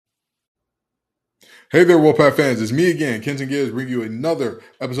Hey there, Wolfpack fans. It's me again, Kenton Gibbs, bringing you another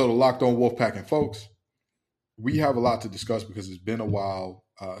episode of Locked On Wolfpack. And folks, we have a lot to discuss because it's been a while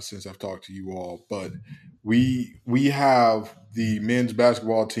since I've talked to you all. But we have the men's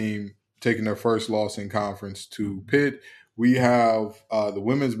basketball team taking their first loss in conference to Pitt. We have the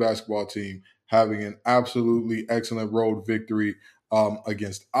women's basketball team having an absolutely excellent road victory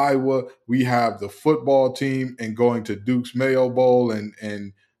against Iowa. We have the football team and going to Duke's Mayo Bowl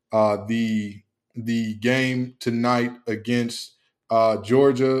and the game tonight against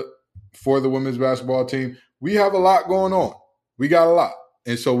Georgia for the women's basketball team. We have a lot going on. We got a lot.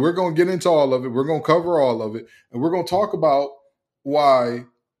 And so we're going to get into all of it. We're going to cover all of it. And we're going to talk about why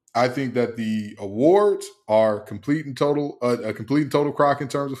I think that the awards are a complete and total crock in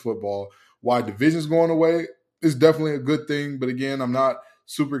terms of football. Why division's going away is definitely a good thing. But again, I'm not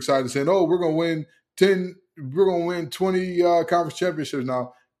super excited saying, we're going to win 20 conference championships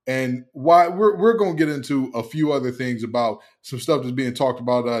now. And why we're going to get into a few other things about some stuff that's being talked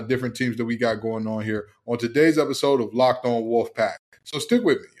about, different teams that we got going on here on today's episode of Locked On Wolfpack. So stick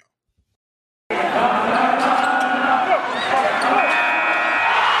with me.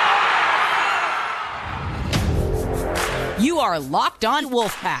 You are Locked On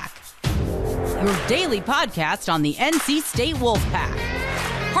Wolfpack, your daily podcast on the NC State Wolfpack,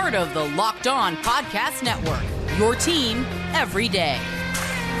 part of the Locked On Podcast Network, your team every day.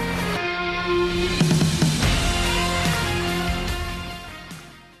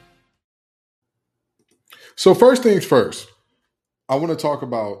 So first things first, I want to talk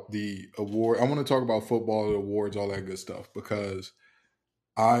about the award. I want to talk about football, the awards, all that good stuff, because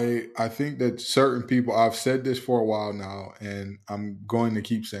I think that certain people, I've said this for a while now, and I'm going to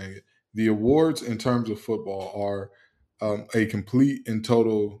keep saying it. The awards in terms of football are a complete and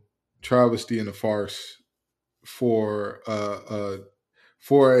total travesty and a farce for a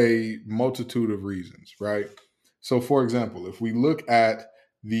multitude of reasons, right? So, for example, if we look at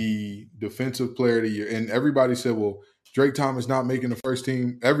the defensive player of the year, and everybody said, well, Drake Thomas not making the first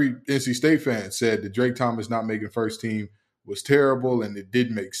team. Every NC State fan said that Drake Thomas not making first team was terrible and it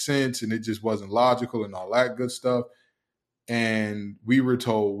didn't make sense and it just wasn't logical and all that good stuff. And we were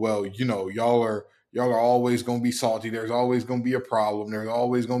told, well, y'all are always going to be salty. There's always going to be a problem. There's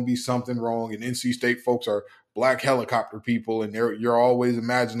always going to be something wrong. And NC State folks are black helicopter people, and you're always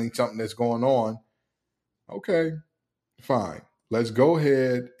imagining something that's going on. Okay, fine. Let's go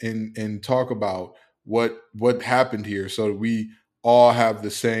ahead and talk about what happened here so that we all have the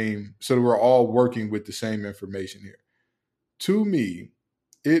same, so that we're all working with the same information here. To me,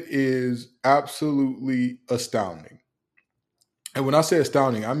 it is absolutely astounding. And when I say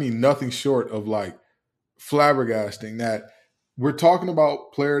astounding, I mean nothing short of like flabbergasting that we're talking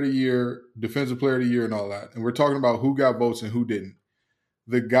about player of the year, defensive player of the year and all that. And we're talking about who got votes and who didn't.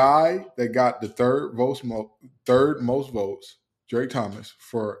 The guy that got the third most votes, Drake Thomas,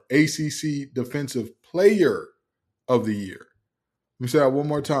 for ACC Defensive Player of the Year. Let me say that one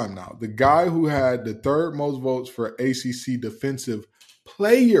more time now. The guy who had the third most votes for ACC Defensive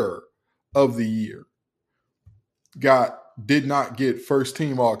Player of the Year did not get first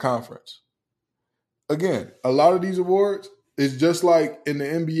team all conference. Again, a lot of these awards is just like in the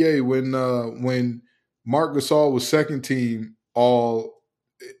NBA when Marc Gasol was second team all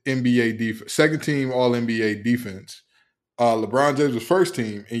NBA defense, second team all NBA defense. LeBron James was first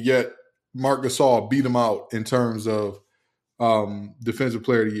team, and yet Marc Gasol beat him out in terms of defensive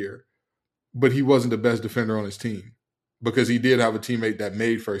player of the year. But he wasn't the best defender on his team because he did have a teammate that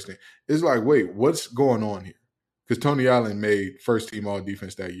made first team. It's like, wait, what's going on here? Because Tony Allen made first team all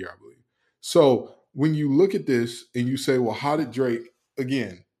defense that year, I believe. So when you look at this and you say, well, how did Drake,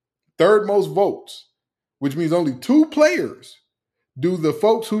 again, third most votes, which means only two players do the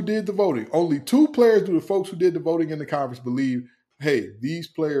folks who did the voting, only two players do the folks who did the voting in the conference believe, hey, these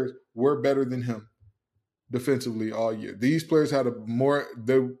players were better than him defensively all year. These players had a more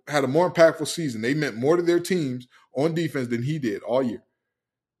impactful season. They meant more to their teams on defense than he did all year.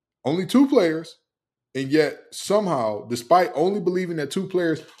 Only two players, and yet somehow, despite only believing that two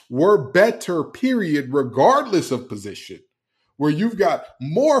players were better, period, regardless of position, where you've got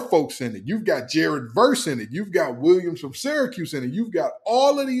more folks in it. You've got Jared Verse in it. You've got Williams from Syracuse in it. You've got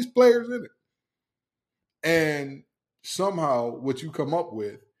all of these players in it. And somehow what you come up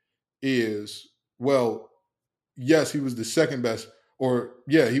with is, well, yes, he was the second best,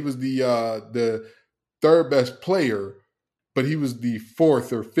 he was the third best player, but he was the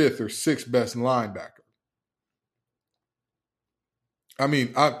fourth or fifth or sixth best linebacker. I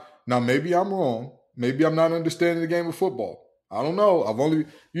mean, now maybe I'm wrong. Maybe I'm not understanding the game of football. I don't know.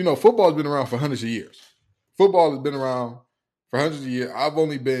 Football has been around for hundreds of years. Football has been around for hundreds of years. I've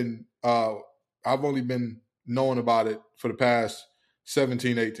only been I've only been knowing about it for the past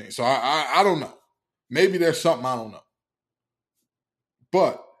 17, 18. So I don't know. Maybe there's something I don't know.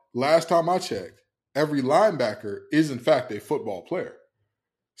 But last time I checked, every linebacker is in fact a football player.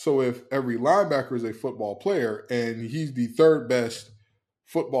 So if every linebacker is a football player and he's the third best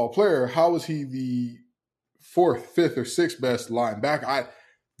football player, how is he the fourth, fifth, or sixth best linebacker?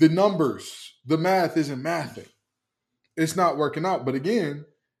 The numbers, the math isn't mathing. It's not working out. But again,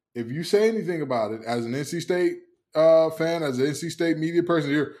 if you say anything about it as an NC State fan, as an NC State media person,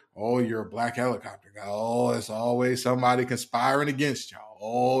 you're a black helicopter guy. Oh, it's always somebody conspiring against y'all.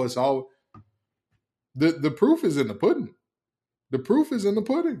 Oh, it's all the proof is in the pudding. The proof is in the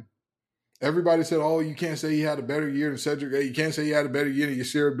pudding. Everybody said, oh, you can't say he had a better year than Cedric. You can't say he had a better year than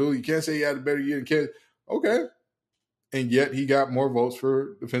Yasir Abdullah. You can't say he had a better year than Ked. Okay. And yet he got more votes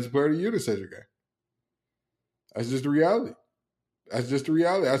for Defensive Player of the Year than Cedric. That's just the reality. That's just the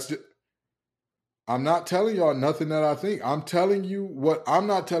reality. I'm not telling y'all nothing that I think. I'm telling you I'm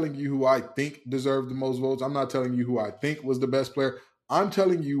not telling you who I think deserved the most votes. I'm not telling you who I think was the best player. I'm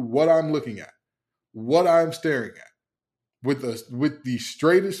telling you what I'm looking at, what I'm staring at. With the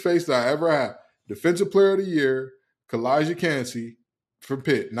straightest face that I ever had. Defensive Player of the Year, Kalijah Kancey from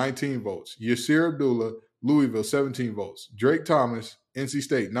Pitt, 19 votes. Yasir Abdullah, Louisville, 17 votes. Drake Thomas, NC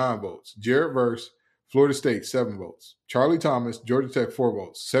State, 9 votes. Jared Verse, Florida State, 7 votes. Charlie Thomas, Georgia Tech, 4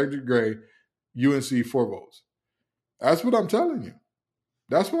 votes. Cedric Gray, UNC, 4 votes. That's what I'm telling you.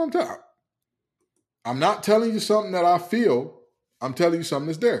 That's what I'm telling you. I'm not telling you something that I feel. I'm telling you something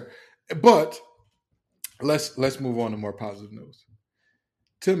that's there. But let's move on to more positive news.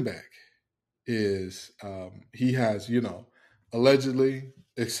 Tim Beck is he has allegedly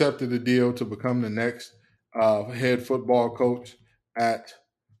accepted a deal to become the next head football coach at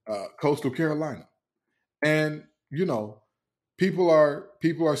Coastal Carolina, and people are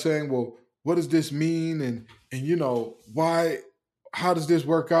saying, well, what does this mean, and why, how does this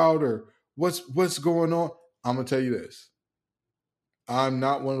work out, or what's going on? I'm gonna tell you this. I'm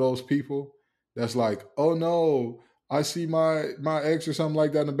not one of those people that's like, oh no, I see my ex or something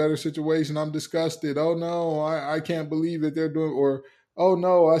like that in a better situation. I'm disgusted. Oh no, I can't believe that they're doing, or oh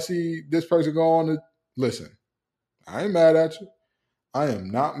no, I see this person go on to listen. I ain't mad at you. I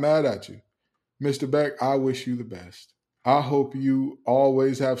am not mad at you. Mr. Beck, I wish you the best. I hope you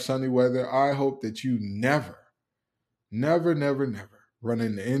always have sunny weather. I hope that you never run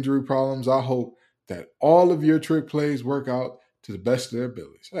into injury problems. I hope that all of your trick plays work out to the best of their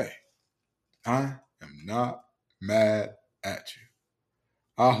abilities. Hey, I am not mad at you.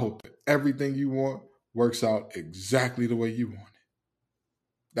 I hope that everything you want works out exactly the way you want it.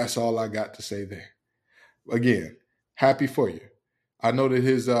 That's all I got to say there. Again, happy for you. I know that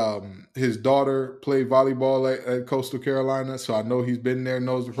his daughter played volleyball at Coastal Carolina, so I know he's been there,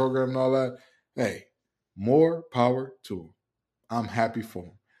 knows the program and all that. Hey, more power to him. I'm happy for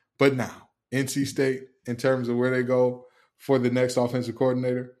him. But now, NC State, in terms of where they go for the next offensive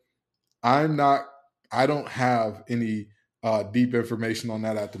coordinator, I don't have any deep information on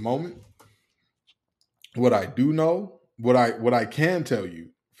that at the moment. What I do know, what I can tell you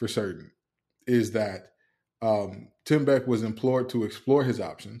for certain is that Tim Beck was implored to explore his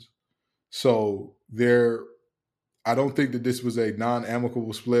options. So I don't think that this was a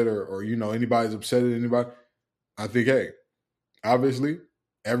non-amicable split or anybody's upset at anybody. I think, hey, obviously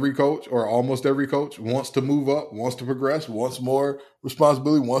every coach or almost every coach wants to move up, wants to progress, wants more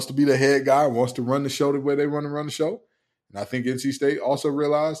responsibility, wants to be the head guy, wants to run the show the way they want to run the show. And I think NC State also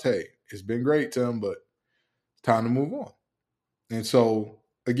realized, hey, it's been great, Tim, but it's time to move on. And so,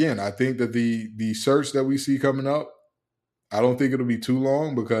 again, I think that the search that we see coming up, I don't think it'll be too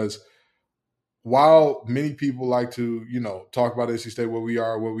long, because while many people like to, talk about NC State, where we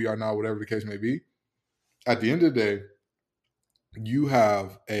are now, whatever the case may be, at the end of the day, you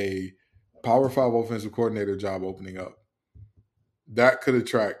have a Power 5 offensive coordinator job opening up. That could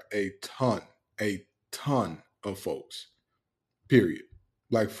attract a ton of folks, period.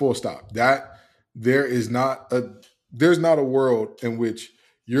 Like, full stop. There's not a world in which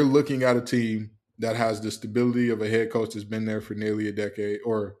you're looking at a team that has the stability of a head coach that's been there for nearly a decade,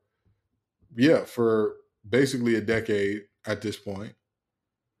 for basically a decade at this point.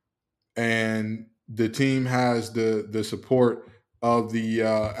 And the team has the support of the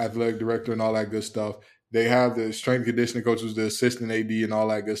athletic director and all that good stuff. They have the strength and conditioning coaches, the assistant AD and all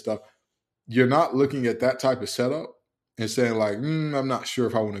that good stuff. You're not looking at that type of setup and saying like, I'm not sure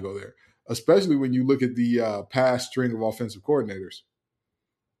if I want to go there, especially when you look at the past string of offensive coordinators.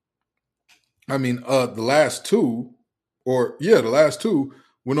 I mean, the last two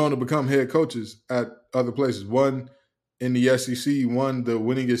went on to become head coaches at other places. One in the SEC, one the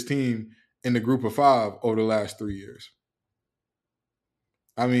winningest team in the group of 5 over the last 3 years.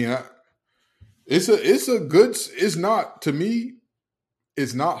 I mean, it's a good. It's not, to me,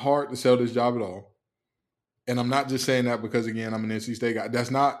 it's not hard to sell this job at all. And I'm not just saying that because, again, I'm an NC State guy.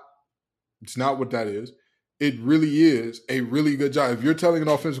 It's not what that is. It really is a really good job. If you're telling an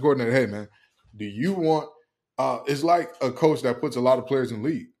offensive coordinator, hey, man, do you want it's like a coach that puts a lot of players in the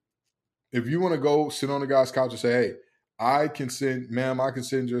league. If you want to go sit on the guy's couch and say, hey, I can send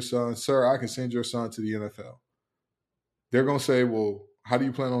your son, sir, I can send your son to the NFL. They're going to say, well, how do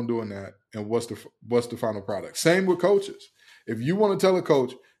you plan on doing that? And what's the final product? Same with coaches. If you want to tell a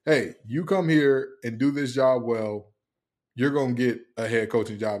coach, hey, you come here and do this job well, you're going to get a head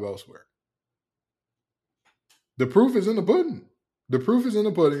coaching job elsewhere. The proof is in the pudding. The proof is in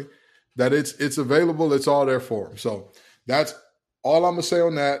the pudding that it's available. It's all there for them. So that's all I'm going to say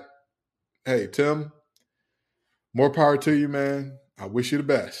on that. Hey, Tim, more power to you, man. I wish you the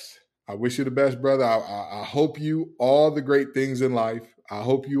best. I wish you the best, brother. I hope you all the great things in life. I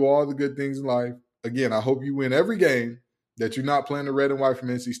hope you all the good things in life. Again, I hope you win every game, that you're not playing the red and white from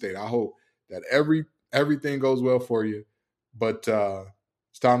NC State. I hope that everything goes well for you. But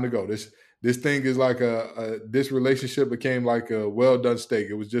it's time to go. This thing is like this relationship became like a well-done steak.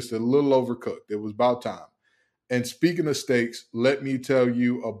 It was just a little overcooked. It was about time. And speaking of steaks, let me tell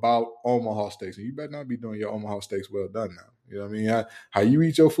you about Omaha Steaks. And you better not be doing your Omaha Steaks well done now. You know what I mean? How you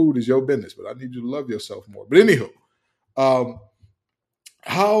eat your food is your business, but I need you to love yourself more. But anywho,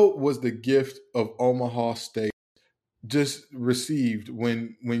 how was the gift of Omaha Steaks just received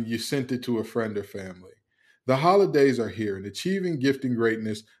when you sent it to a friend or family? The holidays are here, and achieving gifting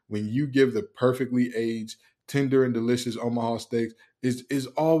greatness when you give the perfectly aged, tender, and delicious Omaha Steaks is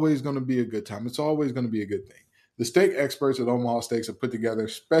always going to be a good time. It's always going to be a good thing. The steak experts at Omaha Steaks have put together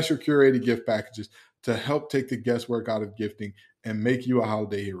special curated gift packages to help take the guesswork out of gifting and make you a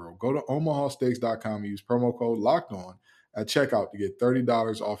holiday hero. Go to omahasteaks.com and use promo code LOCKEDON at checkout to get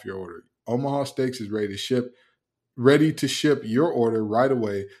 $30 off your order. Omaha Steaks is ready to ship your order right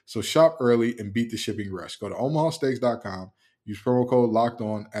away. So shop early and beat the shipping rush. Go to omahasteaks.com. Use promo code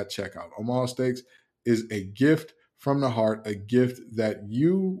LOCKEDON at checkout. Omaha Steaks is a gift from the heart, a gift that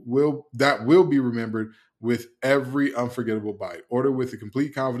will be remembered with every unforgettable bite. Order with the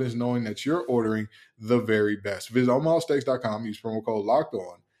complete confidence knowing that you're ordering the very best. Visit omahasteaks.com. Use promo code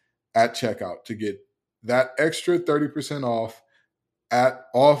LOCKEDON at checkout to get that extra 30%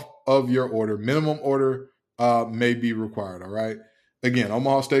 off of your order. Minimum order may be required, all right? Again,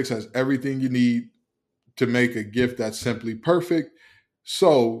 Omaha Steaks has everything you need to make a gift that's simply perfect.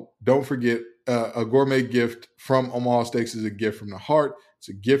 So don't forget, a gourmet gift from Omaha Steaks is a gift from the heart. It's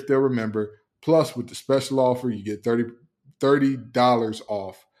a gift they'll remember. Plus, with the special offer, you get $30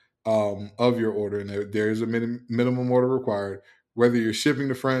 off of your order. And there is a minimum order required. Whether you're shipping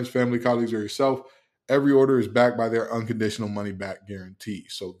to friends, family, colleagues, or yourself, every order is backed by their unconditional money-back guarantee.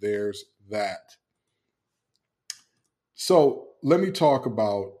 So there's that. So let me talk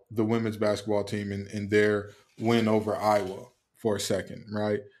about the women's basketball team and their win over Iowa for a second,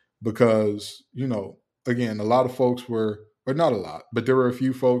 right? Because, again, a lot of folks or not a lot, but there were a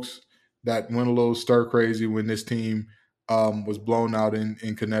few folks that went a little stir crazy when this team was blown out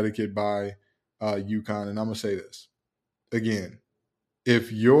in Connecticut by UConn. And I'm going to say this again.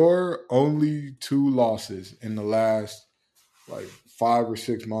 If your only 2 losses in the last 5 or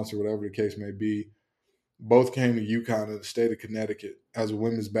 6 months or whatever the case may be, both came to UConn in the state of Connecticut as a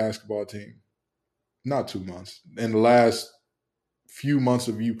women's basketball team, not 2 months, in the last few months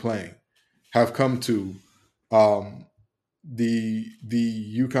of you playing, have come to the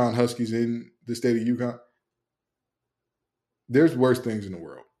UConn Huskies in the state of UConn, there's worse things in the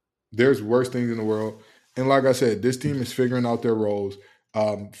world. There's worse things in the world. And like I said, this team is figuring out their roles,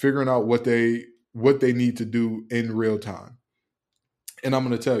 figuring out what they need to do in real time. And I'm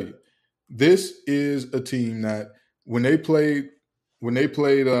going to tell you, this is a team that when they played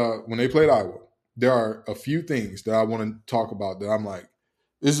Iowa, there are a few things that I want to talk about that I'm like,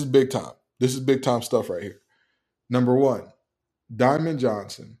 this is big time. This is big time stuff right here. Number one, Diamond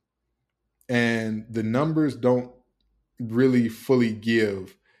Johnson, and the numbers don't really fully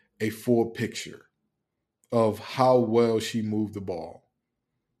give a full picture of how well she moved the ball.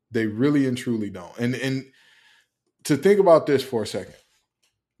 They really and truly don't. And to think about this for a second,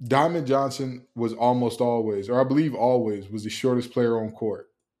 Diamond Johnson was almost always, or I believe always, was the shortest player on court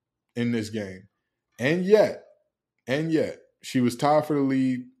in this game. And yet, she was tied for the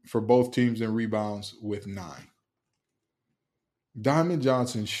lead for both teams in rebounds with 9. Diamond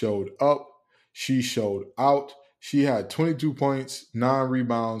Johnson showed up. She showed out. She had 22 points, 9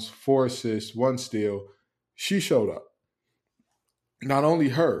 rebounds, 4 assists, 1 steal. She showed up. Not only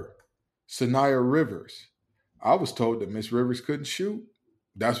her, Sanaya Rivers. I was told that Miss Rivers couldn't shoot.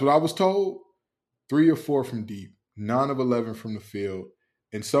 That's what I was told. 3 or 4 from deep, 9 of 11 from the field,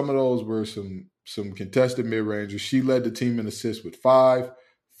 and some of those were some contested mid-rangers. She led the team in assists with 5,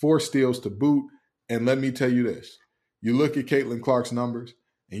 4 steals to boot. And let me tell you this. You look at Caitlin Clark's numbers,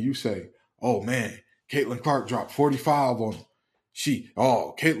 and you say, oh, man, Caitlin Clark dropped 45 on them.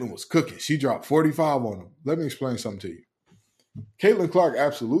 Caitlin was cooking. She dropped 45 on them. Let me explain something to you. Caitlin Clark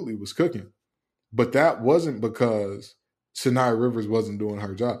absolutely was cooking, but that wasn't because Sanaya Rivers wasn't doing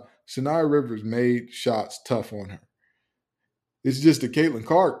her job. Sanaya Rivers made shots tough on her. It's just that Caitlin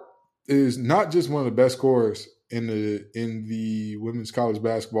Clark is not just one of the best scorers in the women's college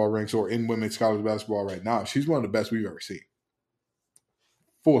basketball ranks or in women's college basketball right now. She's one of the best we've ever seen.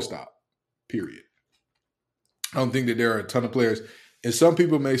 Full stop. Period. I don't think that there are a ton of players. And some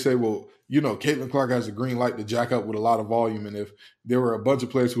people may say, well, Caitlin Clark has a green light to jack up with a lot of volume. And if there were a bunch of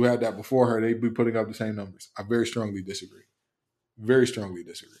players who had that before her, they'd be putting up the same numbers. I very strongly disagree. Very strongly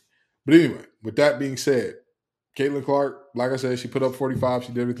disagree. But anyway, with that being said, Caitlin Clark, like I said, she put up 45.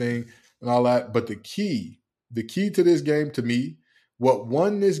 She did everything and all that. But the key to this game to me, what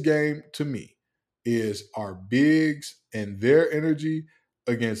won this game to me is our bigs and their energy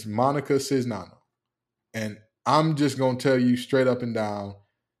against Monica Cisnano. And I'm just going to tell you straight up and down,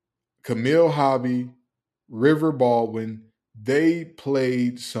 Camille Hobby, River Baldwin, they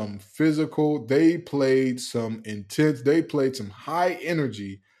played some physical, they played some intense, they played some high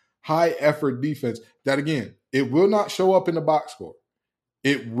energy, high effort defense that, again, it will not show up in the box score.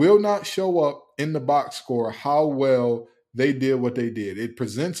 It will not show up in the box score how well they did what they did. It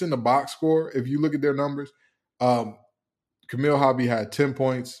presents in the box score, if you look at their numbers. Camille Hobby had 10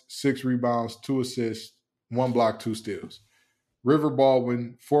 points, 6 rebounds, 2 assists, 1 block, 2 steals. River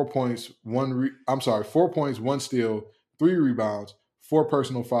Baldwin, 4 points, 1 steal, 3 rebounds, 4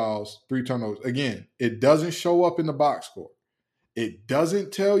 personal fouls, 3 turnovers. Again, it doesn't show up in the box score. It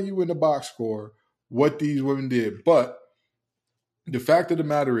doesn't tell you in the box score what these women did. But the fact of the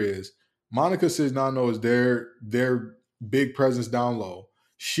matter is, Monica Cisnano is their big presence down low.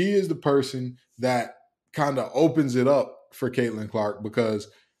 She is the person that kind of opens it up for Caitlin Clark because,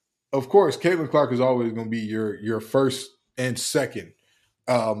 of course, Caitlin Clark is always going to be your first and second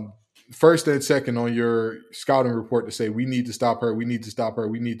on your scouting report to say, we need to stop her. We need to stop her.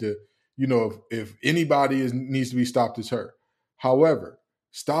 We need to, if anybody needs to be stopped, it's her. However,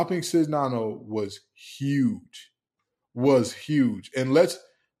 stopping Cisnano was huge. And let's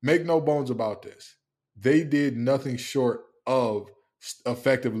make no bones about this. They did nothing short of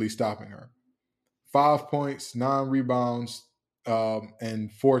effectively stopping her. 5 points, 9 rebounds,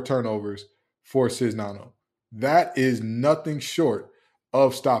 and 4 turnovers for Cisnano. That is nothing short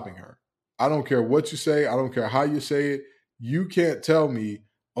of stopping her. I don't care what you say. I don't care how you say it. You can't tell me,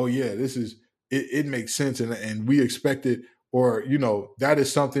 oh yeah, it makes sense and we expect it, or that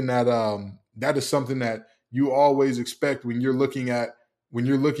is something that you always expect when you're looking at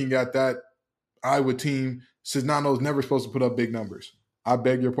that Iowa team. Cisnano's never supposed to put up big numbers. I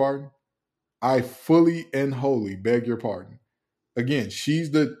beg your pardon. I fully and wholly beg your pardon. Again,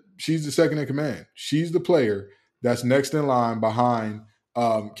 she's the second in command. She's the player that's next in line behind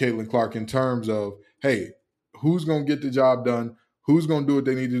Caitlin Clark in terms of, hey, who's going to get the job done? Who's going to do what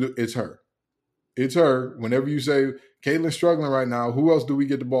they need to do? It's her. It's her. Whenever you say Caitlin's struggling right now, who else do we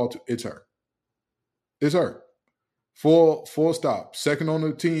get the ball to? It's her. It's her. Full stop. Second on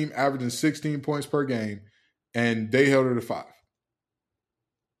the team, averaging 16 points per game, and they held her to 5.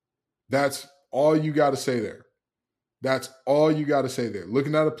 That's all you got to say there.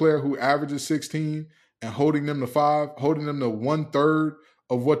 Looking at a player who averages 16 and holding them to 5, holding them to 1/3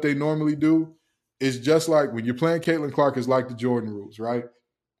 of what they normally do, is just like when you're playing Caitlin Clark, is like the Jordan rules, right?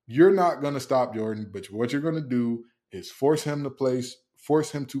 You're not going to stop Jordan, but what you're going to do is force him to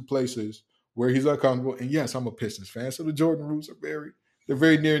places where he's uncomfortable. And yes, I'm a Pistons fan, so the Jordan rules are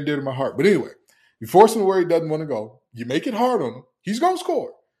very near and dear to my heart. But anyway, you force him where he doesn't want to go. You make it hard on him. He's going to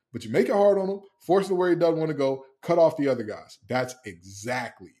score. But you make it hard on him, force him where he doesn't want to go, cut off the other guys. That's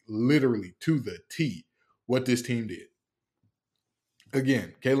exactly, literally, to the T, what this team did.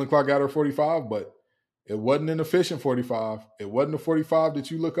 Again, Caitlin Clark got her 45, but it wasn't an efficient 45. It wasn't a 45 that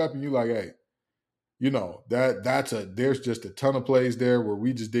you look up and you're like, hey, there's just a ton of plays there where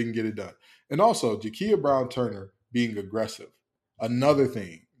we just didn't get it done. And also, Jakia Brown-Turner being aggressive. Another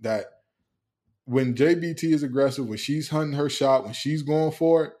thing that when JBT is aggressive, when she's hunting her shot, when she's going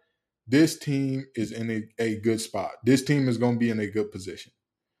for it, this team is in a good spot. This team is going to be in a good position.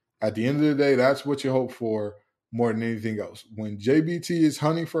 At the end of the day, that's what you hope for more than anything else. When JBT is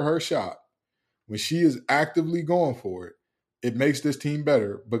hunting for her shot, when she is actively going for it, it makes this team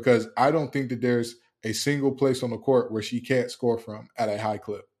better because I don't think that there's a single place on the court where she can't score from at a high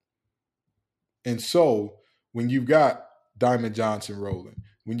clip. And so when you've got Diamond Johnson rolling,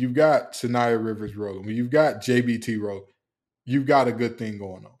 when you've got Saniya Rivers rolling, when you've got JBT rolling, you've got a good thing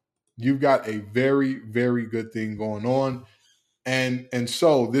going on. You've got a very, very good thing going on. And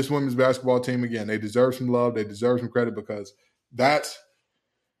so this women's basketball team, again, they deserve some love. They deserve some credit because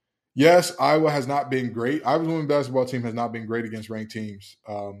yes, Iowa has not been great. Iowa's women's basketball team has not been great against ranked teams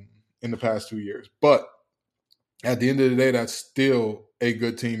in the past 2 years. But at the end of the day, that's still a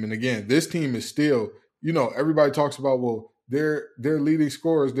good team. And again, this team is still, everybody talks about, well, they're leading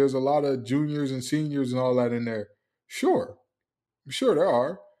scorers. There's a lot of juniors and seniors and all that in there. Sure there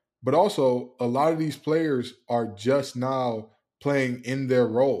are. But also, a lot of these players are just now playing in their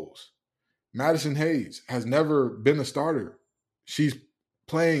roles. Madison Hayes has never been a starter. She's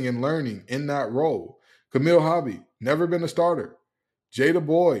playing and learning in that role. Camille Hobby, never been a starter. Jada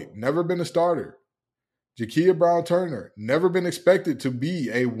Boyd, never been a starter. Jakia Brown-Turner, never been expected to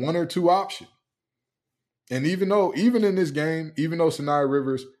be a 1 or 2 option. And even in this game, even though Saniya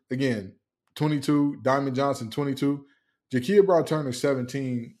Rivers, again, 22, Diamond Johnson, 22, Jakia Brown-Turner,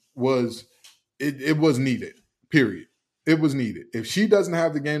 17, was needed, period. It was needed. If she doesn't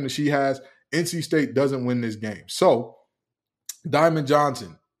have the game that she has, NC State doesn't win this game. So Diamond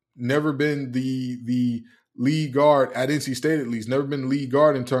Johnson, never been the lead guard at NC State, at least, never been the lead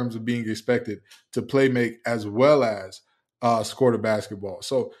guard in terms of being expected to play make as well as score the basketball.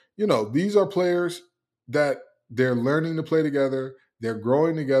 So, these are players that they're learning to play together. They're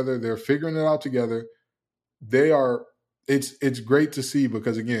growing together. They're figuring it out together. It's great to see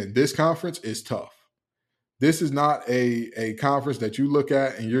because, again, this conference is tough. This is not a conference that you look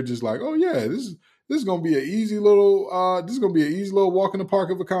at and you're just like, oh yeah, this is going to be an easy little walk in the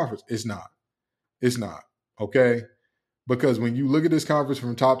park of a conference. It's not. Okay? Because when you look at this conference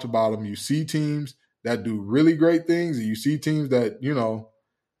from top to bottom, you see teams that do really great things and you see teams that,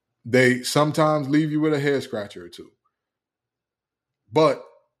 they sometimes leave you with a head scratcher or two. But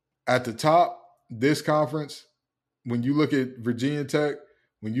at the top, this conference, when you look at Virginia Tech,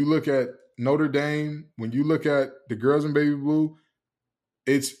 when you look at Notre Dame, when you look at the girls in baby blue,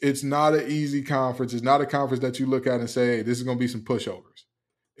 it's not an easy conference. It's not a conference that you look at and say, hey, this is going to be some pushovers.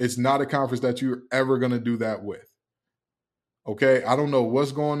 It's not a conference that you're ever going to do that with. Okay? I don't know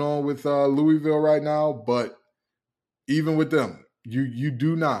what's going on with Louisville right now, but even with them, you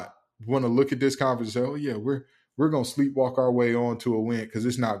do not want to look at this conference and say, oh yeah, we're going to sleepwalk our way on to a win because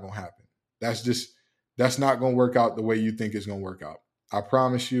it's not going to happen. That's not going to work out the way you think it's going to work out. I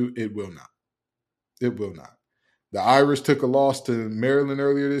promise you it will not. It will not. The Irish took a loss to Maryland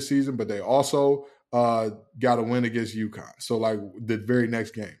earlier this season, but they also got a win against UConn. So, the very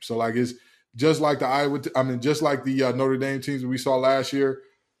next game. So, it's just like just like the Notre Dame teams that we saw last year.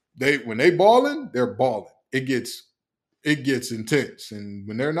 When they balling, they're balling. It gets intense. And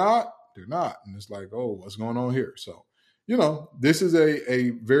when they're not, they're not. And it's like, oh, what's going on here? So, this is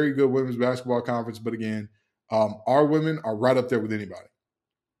a very good women's basketball conference. But again, our women are right up there with anybody.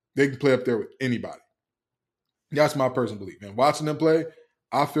 They can play up there with anybody. That's my personal belief. And watching them play,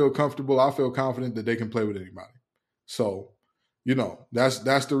 I feel comfortable. I feel confident that they can play with anybody. So,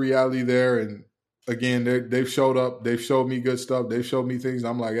 that's the reality there. And again, they've showed up. They've showed me good stuff. They've showed me things.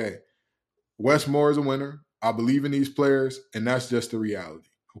 I'm like, hey, Wes Moore is a winner. I believe in these players, and that's just the reality.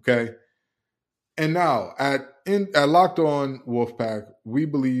 Okay. And now at Locked On Wolfpack, we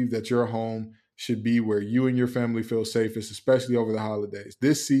believe that your home should be where you and your family feel safest, especially over the holidays.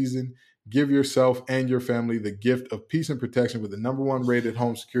 This season, give yourself and your family the gift of peace and protection with the #1 rated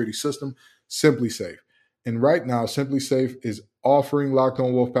home security system, SimpliSafe. And right now, SimpliSafe is offering Locked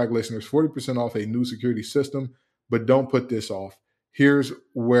On Wolfpack listeners 40% off a new security system, but don't put this off. Here's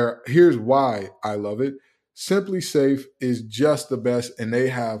why I love it. SimpliSafe is just the best, and they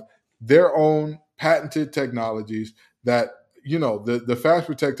have their own patented technologies that, the Fast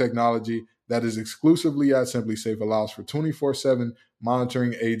Protect technology that is exclusively at SimpliSafe allows for 24/7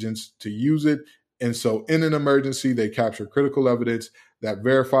 monitoring agents to use it. And so in an emergency, they capture critical evidence that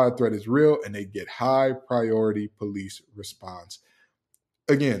verify a threat is real, and they get high priority police response.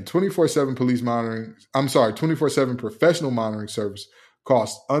 Again, 24/7 professional monitoring service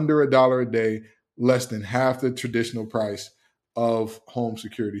costs under $1 a day, less than half the traditional price of home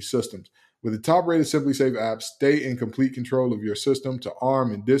security systems. With the top-rated SimpliSafe app, stay in complete control of your system to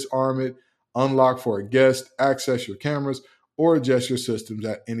arm and disarm it, unlock for a guest, access your cameras, or adjust your systems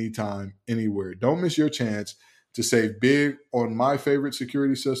at any time, anywhere. Don't miss your chance to save big on my favorite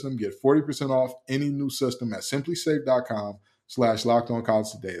security system. Get 40% off any new system at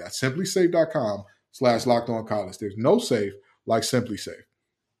SimpliSafe.com/LockedOnCollege today. That's SimpliSafe.com/LockedOnCollege. There's no safe like Simply Safe.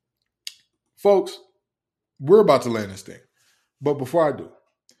 Folks, we're about to land this thing. But before I do,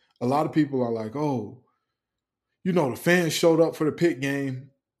 a lot of people are like, oh, the fans showed up for the Pitt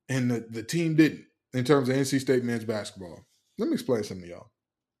game and the team didn't in terms of NC State men's basketball. Let me explain something to y'all.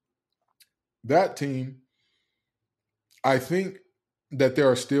 That team, I think that there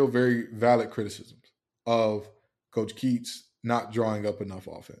are still very valid criticisms of Coach Keats not drawing up enough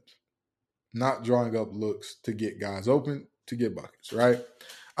offense, not drawing up looks to get guys open, to get buckets, right?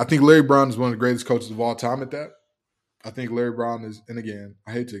 I think Larry Brown is one of the greatest coaches of all time at that. I think Larry Brown is, and again,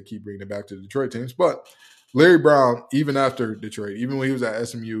 I hate to keep bringing it back to the Detroit teams, but Larry Brown, even after Detroit, even when he was at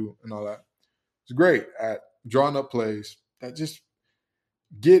SMU and all that, was great at drawing up plays that just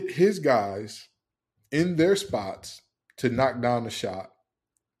get his guys in their spots to knock down the shot.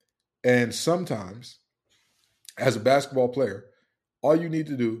 And sometimes, as a basketball player, all you need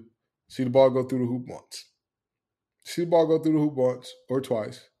to do is see the ball go through the hoop once. See the ball go through the hoop once or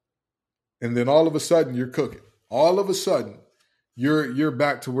twice, and then all of a sudden you're cooking. All of a sudden, you're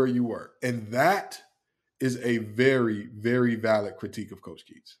back to where you were. And that is a very, very valid critique of Coach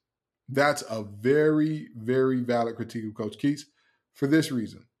Keats. That's a very, very valid critique of Coach Keats for this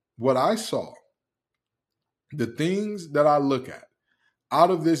reason. What I saw, the things that I look at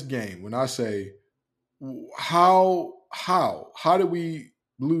out of this game when I say, how did we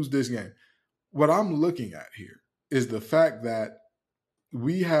lose this game? What I'm looking at here is the fact that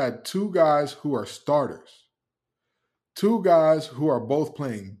we had two guys who are starters, two guys who are both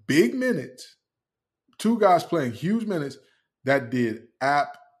playing big minutes, two guys playing huge minutes that did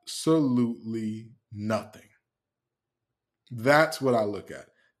absolutely nothing. That's what I look at.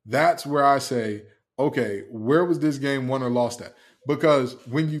 That's where I say, okay, where was this game won or lost at? Because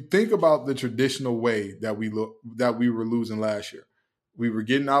when you think about the traditional way that we were losing last year, we were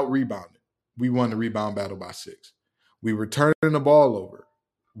getting out rebounded. We won the rebound battle by 6. We were turning the ball over.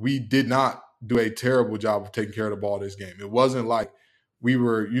 We did not do a terrible job of taking care of the ball this game. It wasn't like we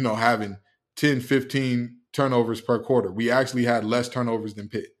were, having 10, 15 turnovers per quarter. We actually had less turnovers than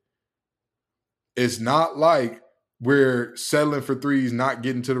Pitt. It's not like we're settling for threes, not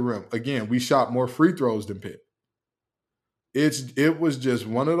getting to the rim. Again, we shot more free throws than Pitt. It was just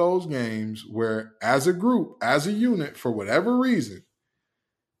one of those games where, as a group, as a unit, for whatever reason,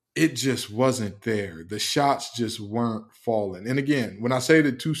 it just wasn't there. The shots just weren't falling. And again, when I say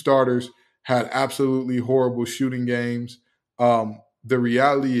the two starters had absolutely horrible shooting games, the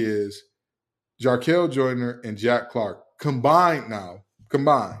reality is Jarkel Joyner and Jack Clark combined,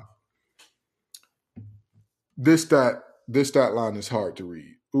 this stat line is hard to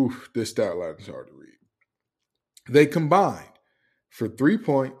read. This stat line is hard to read. They combined for 3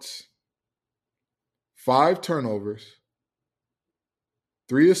 points, 5 turnovers,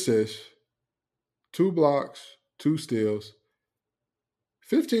 3 assists, 2 blocks, 2 steals,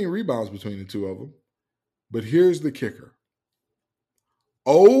 15 rebounds between the two of them. But here's the kicker.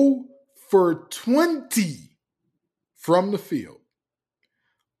 0 for 20 from the field.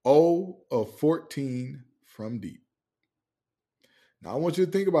 0 of 14 from deep. Now, I want you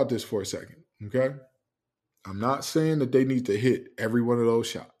to think about this for a second, okay? I'm not saying that they need to hit every one of those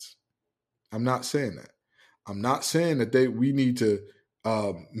shots. I'm not saying that. I'm not saying that we need to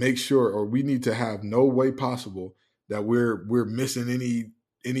make sure, or we need to have no way possible that we're missing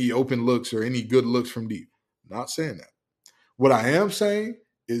any open looks or any good looks from deep. I'm not saying that. What I am saying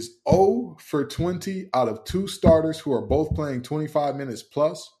is 0 for 20 out of 2 starters who are both playing 25 minutes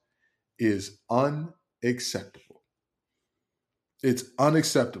plus is unacceptable. It's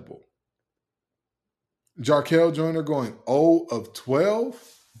unacceptable. Jarkel Joyner going 0 of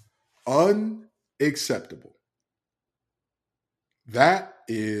 12, unacceptable. That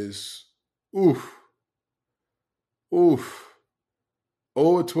is, 0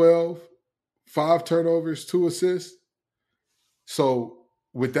 of 12, 5 turnovers, 2 assists. So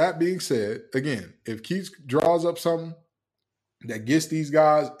with that being said, again, if Keats draws up something that gets these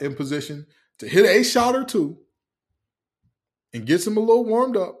guys in position to hit a shot or two and gets them a little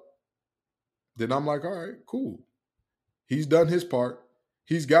warmed up, then I'm like, all right, cool. He's done his part.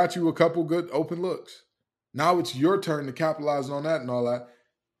 He's got you a couple good open looks. Now it's your turn to capitalize on that and all that.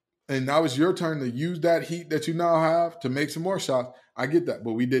 And now it's your turn to use that heat that you now have to make some more shots. I get that,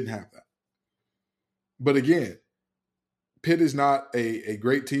 but we didn't have that. But again, Pitt is not a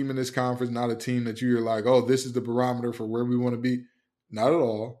great team in this conference, not a team that you're like, oh, this is the barometer for where we want to be. Not at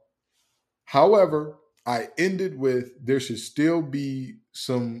all. However, I ended with there should still be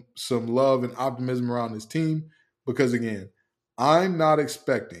some love and optimism around this team because, again, I'm not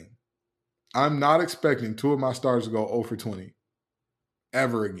expecting 2 of my stars to go 0 for 20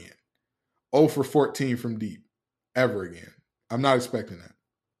 ever again. 0 for 14 from deep ever again. I'm not expecting that.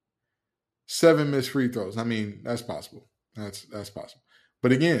 7 missed free throws. I mean, that's possible. That's possible.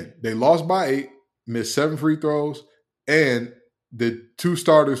 But again, they lost by 8, missed 7 free throws, and the 2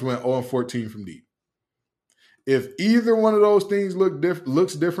 starters went 0-14 from deep. If either one of those things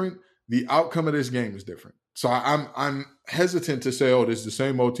looks different, the outcome of this game is different. So I'm hesitant to say, oh, this is the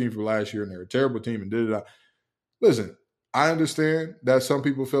same old team from last year and they're a terrible team and da-da-da. Listen, I understand that some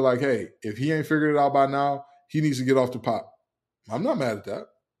people feel like, hey, if he ain't figured it out by now, he needs to get off the pot. I'm not mad at that.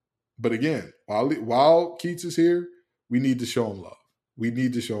 But again, while Keats is here, we need to show him love. We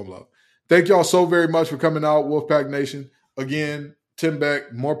need to show him love. Thank y'all so very much for coming out, Wolfpack Nation. Again, Tim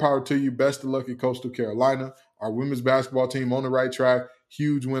Beck, more power to you. Best of luck at Coastal Carolina. Our women's basketball team on the right track.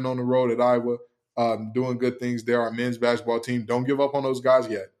 Huge win on the road at Iowa. Doing good things there. Our men's basketball team, don't give up on those guys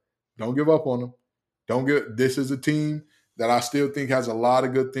yet. Don't give up on them. This is a team that I still think has a lot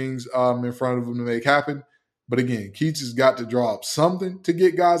of good things in front of them to make happen. But again, Keats has got to draw up something to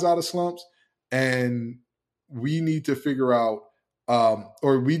get guys out of slumps. And we need to figure out,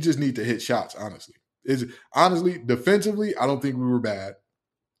 or we just need to hit shots, honestly. Honestly, defensively, I don't think we were bad.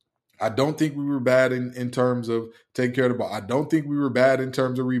 I don't think we were bad in terms of taking care of the ball. I don't think we were bad in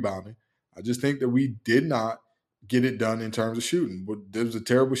terms of rebounding. I just think that we did not get it done in terms of shooting. It was a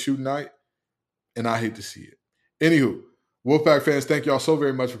terrible shooting night, and I hate to see it. Anywho, Wolfpack fans, thank y'all so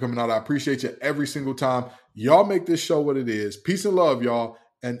very much for coming out. I appreciate you every single time. Y'all make this show what it is. Peace and love, y'all.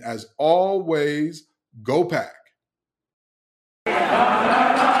 And as always, go Pack.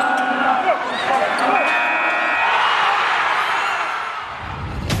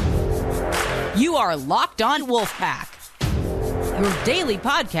 You are Locked On Wolfpack, your daily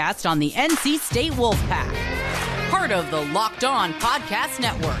podcast on the NC State Wolfpack. Part of the Locked On Podcast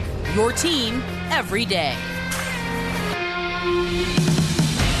Network, your team every day.